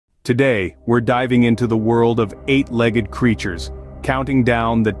Today, we're diving into the world of eight-legged creatures, counting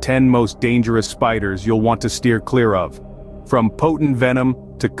down the 10 most dangerous spiders you'll want to steer clear of. From potent venom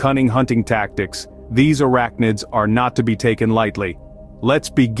to cunning hunting tactics, these arachnids are not to be taken lightly. Let's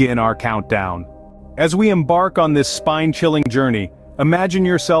begin our countdown. As we embark on this spine-chilling journey, imagine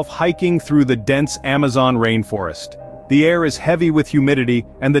yourself hiking through the dense Amazon rainforest. The air is heavy with humidity,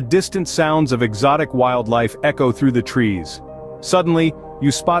 and the distant sounds of exotic wildlife echo through the trees. Suddenly, you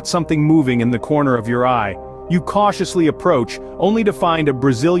spot something moving in the corner of your eye. You cautiously approach, only to find a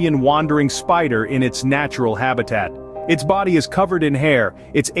Brazilian wandering spider in its natural habitat. Its body is covered in hair,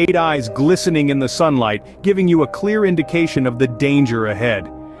 its 8 eyes glistening in the sunlight, giving you a clear indication of the danger ahead.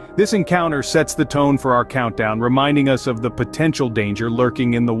 This encounter sets the tone for our countdown, reminding us of the potential danger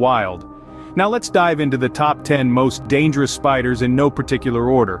lurking in the wild. Now let's dive into the top 10 most dangerous spiders in no particular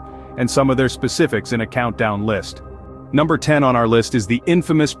order, and some of their specifics in a countdown list. Number 10 on our list is the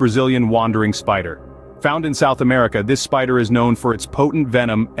infamous Brazilian wandering spider. Found in South America, this spider is known for its potent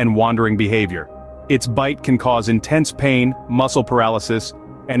venom and wandering behavior. Its bite can cause intense pain, muscle paralysis,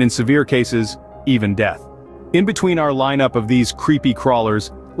 and in severe cases, even death. In between our lineup of these creepy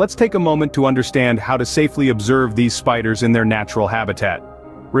crawlers, let's take a moment to understand how to safely observe these spiders in their natural habitat.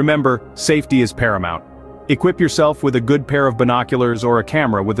 Remember, safety is paramount. Equip yourself with a good pair of binoculars or a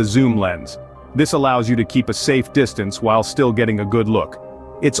camera with a zoom lens. This allows you to keep a safe distance while still getting a good look.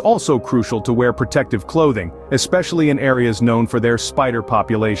 It's also crucial to wear protective clothing, especially in areas known for their spider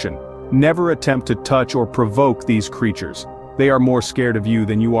population. Never attempt to touch or provoke these creatures. They are more scared of you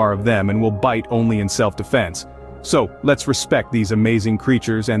than you are of them and will bite only in self-defense. So, let's respect these amazing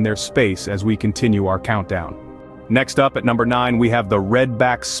creatures and their space as we continue our countdown. Next up at number 9 we have the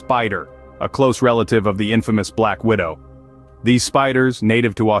redback spider, a close relative of the infamous black widow. These spiders,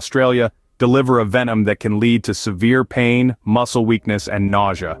 native to Australia, deliver a venom that can lead to severe pain, muscle weakness, and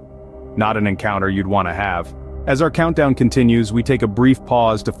nausea. Not an encounter you'd want to have. As our countdown continues, we take a brief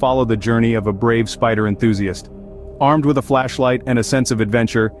pause to follow the journey of a brave spider enthusiast. Armed with a flashlight and a sense of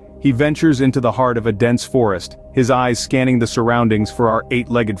adventure, he ventures into the heart of a dense forest, his eyes scanning the surroundings for our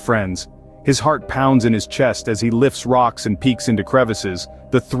eight-legged friends. His heart pounds in his chest as he lifts rocks and peeks into crevices,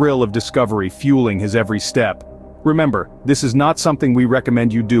 the thrill of discovery fueling his every step. Remember, this is not something we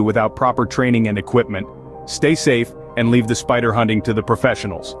recommend you do without proper training and equipment. Stay safe and leave the spider hunting to the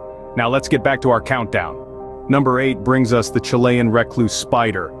professionals. Now let's get back to our countdown. Number 8 brings us the Chilean recluse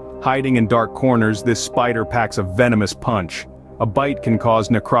spider. Hiding in dark corners, this spider packs a venomous punch. A bite can cause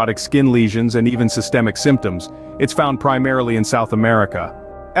necrotic skin lesions and even systemic symptoms. It's found primarily in South America.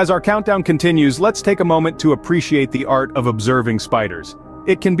 As our countdown continues, let's take a moment to appreciate the art of observing spiders.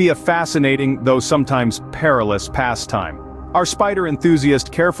 It can be a fascinating, though sometimes perilous, pastime. Our spider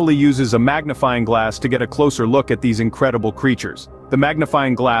enthusiast carefully uses a magnifying glass to get a closer look at these incredible creatures. The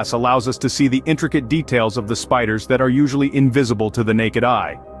magnifying glass allows us to see the intricate details of the spiders that are usually invisible to the naked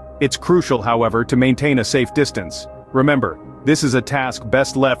eye. It's crucial, however, to maintain a safe distance. Remember, this is a task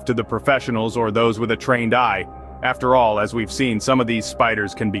best left to the professionals or those with a trained eye. After all, as we've seen, some of these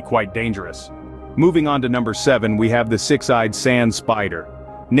spiders can be quite dangerous. Moving on to number 7, we have the six-eyed sand spider.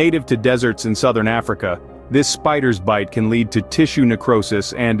 Native to deserts in southern Africa, this spider's bite can lead to tissue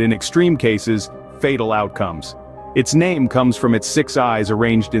necrosis and, in extreme cases, fatal outcomes. Its name comes from its 6 eyes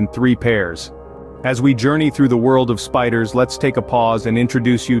arranged in 3 pairs. As we journey through the world of spiders, let's take a pause and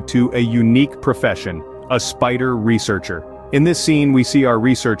introduce you to a unique profession, a spider researcher. In this scene we see our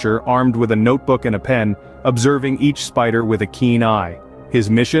researcher, armed with a notebook and a pen, observing each spider with a keen eye. His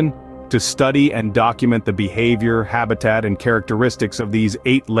mission? To study and document the behavior, habitat, and characteristics of these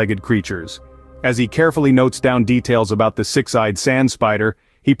 8-legged creatures. As he carefully notes down details about the 6-eyed sand spider,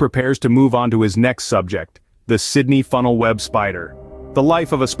 he prepares to move on to his next subject, the Sydney funnel web spider. The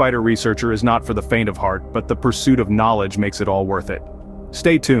life of a spider researcher is not for the faint of heart, but the pursuit of knowledge makes it all worth it.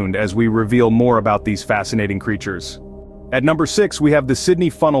 Stay tuned as we reveal more about these fascinating creatures. At number 6 we have the Sydney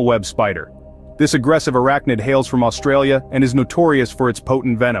funnel web spider. This aggressive arachnid hails from Australia and is notorious for its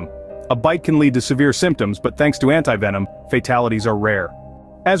potent venom. A bite can lead to severe symptoms, but thanks to anti-venom, fatalities are rare.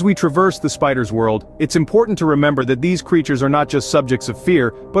 As we traverse the spider's world, it's important to remember that these creatures are not just subjects of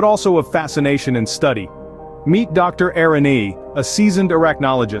fear, but also of fascination and study. Meet Dr. Arachnids, a seasoned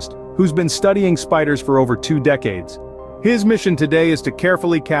arachnologist, who's been studying spiders for over 2 decades. His mission today is to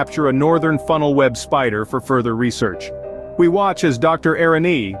carefully capture a northern funnel web spider for further research. We watch as Dr.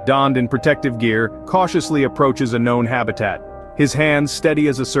 Arachnids, donned in protective gear, cautiously approaches a known habitat. His hands, steady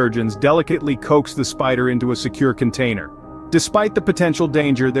as a surgeon's, delicately coax the spider into a secure container. Despite the potential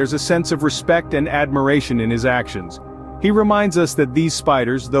danger, there's a sense of respect and admiration in his actions. He reminds us that these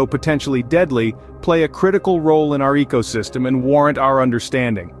spiders, though potentially deadly, play a critical role in our ecosystem and warrant our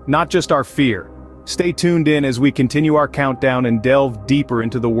understanding, not just our fear. Stay tuned in as we continue our countdown and delve deeper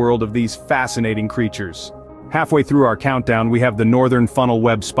into the world of these fascinating creatures. Halfway through our countdown we have the northern funnel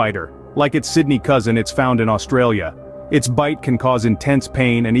web spider. Like its Sydney cousin, it's found in Australia. Its bite can cause intense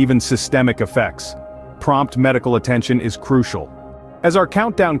pain and even systemic effects. Prompt medical attention is crucial. As our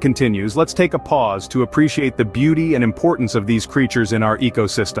countdown continues, let's take a pause to appreciate the beauty and importance of these creatures in our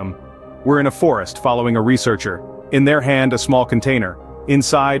ecosystem. We're in a forest following a researcher. In their hand, a small container.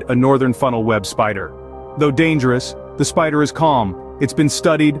 Inside, a northern funnel web spider. Though dangerous, the spider is calm. It's been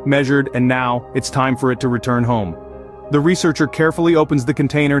studied, measured, and now, it's time for it to return home. The researcher carefully opens the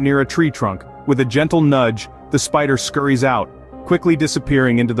container near a tree trunk. With a gentle nudge, the spider scurries out, quickly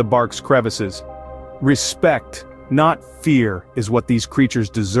disappearing into the bark's crevices. Respect, not fear, is what these creatures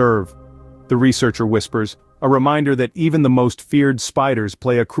deserve, the researcher whispers, a reminder that even the most feared spiders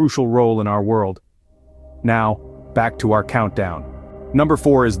play a crucial role in our world. Now, back to our countdown. Number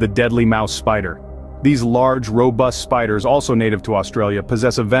 4 is the deadly mouse spider. These large, robust spiders, also native to Australia,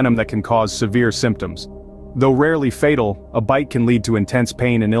 possess a venom that can cause severe symptoms. Though rarely fatal, a bite can lead to intense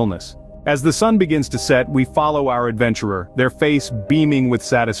pain and illness. As the sun begins to set, we follow our adventurer, their face beaming with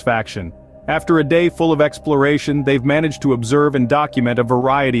satisfaction. After a day full of exploration, they've managed to observe and document a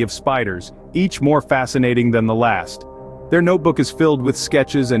variety of spiders, each more fascinating than the last. Their notebook is filled with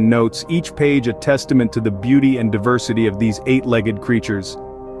sketches and notes, each page a testament to the beauty and diversity of these 8-legged creatures.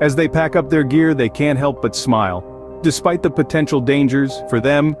 As they pack up their gear, they can't help but smile. Despite the potential dangers, for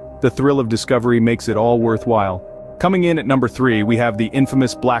them, the thrill of discovery makes it all worthwhile. Coming in at number 3, we have the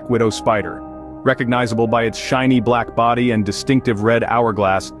infamous black widow spider. Recognizable by its shiny black body and distinctive red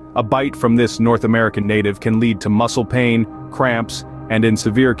hourglass, a bite from this North American native can lead to muscle pain, cramps, and in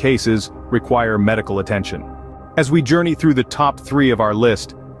severe cases, require medical attention. As we journey through the top 3 of our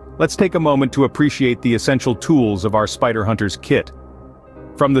list, let's take a moment to appreciate the essential tools of our spider hunter's kit.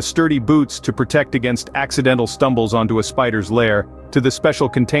 From the sturdy boots to protect against accidental stumbles onto a spider's lair, to the special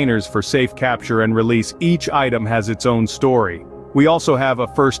containers for safe capture and release, each item has its own story. We also have a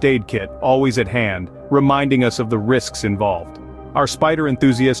first aid kit, always at hand, reminding us of the risks involved. Our spider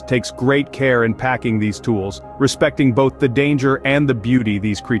enthusiast takes great care in packing these tools, respecting both the danger and the beauty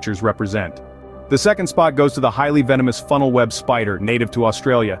these creatures represent. The second spot goes to the highly venomous funnel web spider, native to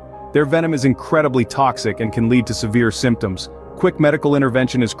Australia. Their venom is incredibly toxic and can lead to severe symptoms. Quick medical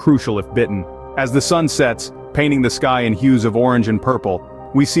intervention is crucial if bitten. As the sun sets, painting the sky in hues of orange and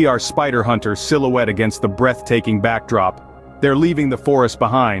purple, we see our spider hunter silhouette against the breathtaking backdrop. They're leaving the forest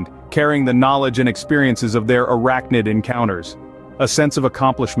behind, carrying the knowledge and experiences of their arachnid encounters. A sense of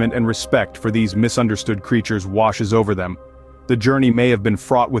accomplishment and respect for these misunderstood creatures washes over them. The journey may have been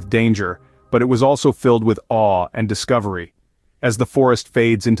fraught with danger, but it was also filled with awe and discovery. As the forest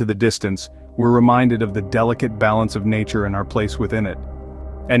fades into the distance, we're reminded of the delicate balance of nature and our place within it.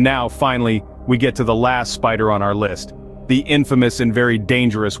 And now, finally, we get to the last spider on our list, the infamous and very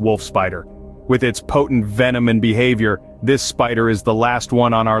dangerous wolf spider. With its potent venom and behavior, this spider is the last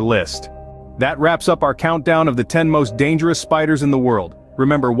one on our list. That wraps up our countdown of the 10 most dangerous spiders in the world.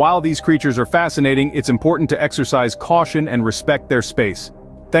 Remember, while these creatures are fascinating, it's important to exercise caution and respect their space.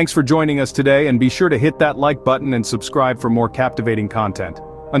 Thanks for joining us today, and be sure to hit that like button and subscribe for more captivating content.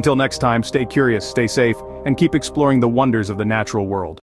 Until next time, stay curious, stay safe, and keep exploring the wonders of the natural world.